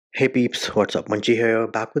Hey peeps, what's up? Munchie here,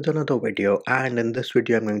 back with another video, and in this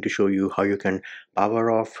video I'm going to show you how you can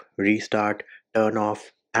power off, restart, turn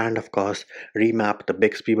off, and of course remap the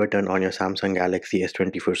Bixby button on your Samsung Galaxy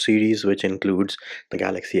S24 series, which includes the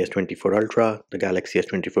Galaxy S24 Ultra, the Galaxy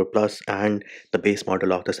S24 Plus, and the base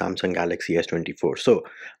model of the Samsung Galaxy S24. So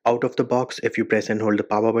out of the box, if you press and hold the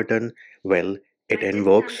power button, well, it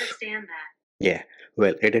invokes yeah,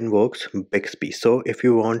 well, it invokes Bixby. So if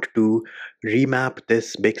you want to remap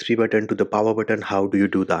this Bixby button to the power button, how do you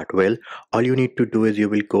do that? Well, all you need to do is you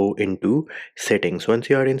will go into settings. Once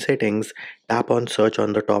you are in settings, tap on search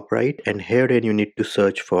on the top right, and herein you need to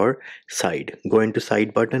search for side. Go into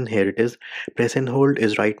side button, here it is. Press and hold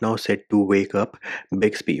is right now set to wake up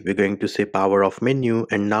Bixby. We're going to say power off menu,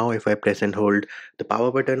 and now if I press and hold the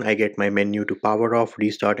power button, I get my menu to power off,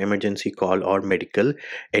 restart, emergency call, or medical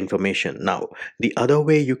information. Now the other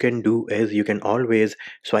way you can do is you can always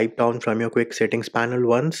swipe down from your quick settings panel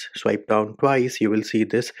once, swipe down twice, you will see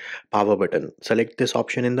this power button. Select this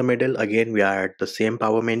option in the middle. Again, we are at the same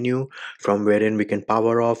power menu from wherein we can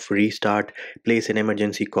power off, restart, place an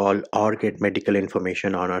emergency call, or get medical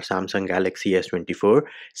information on our Samsung Galaxy S24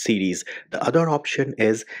 series. The other option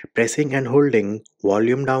is pressing and holding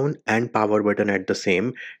volume down and power button at the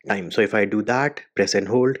same time. So if I do that, press and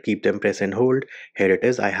hold, keep them press and hold, here it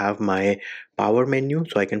is. I have my power menu,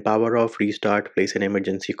 so I can power off, restart, place an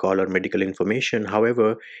emergency call, or medical information.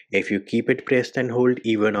 However, if you keep it pressed and hold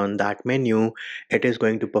even on that menu, it is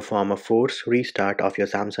going to perform a force restart of your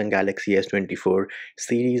Samsung Galaxy S24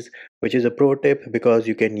 series, which is a pro tip because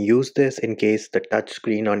you can use this in case the touch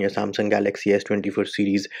screen on your Samsung Galaxy S24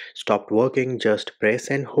 series stopped working. Just press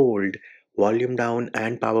and hold volume down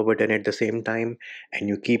and power button at the same time, and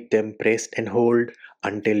you keep them pressed and hold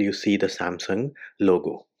until you see the Samsung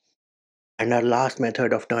logo. And our last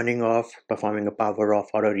method of turning off, performing a power off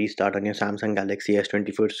or a restart on your Samsung Galaxy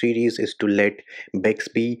S24 series is to let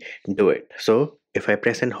Bixby do it. So if I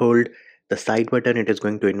press and hold the side button, it is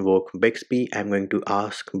going to invoke Bixby. I'm going to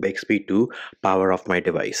ask Bixby to power off my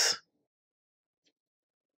device.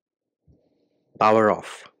 Power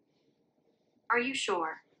off. Are you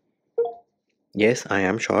sure? Yes, I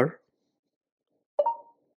am sure.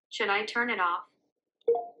 Should I turn it off?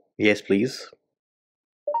 Yes, please.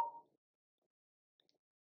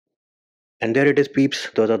 And there it is, peeps.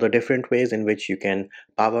 Those are the different ways in which you can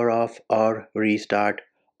power off or restart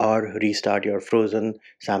your frozen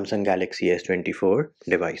Samsung Galaxy S24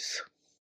 device.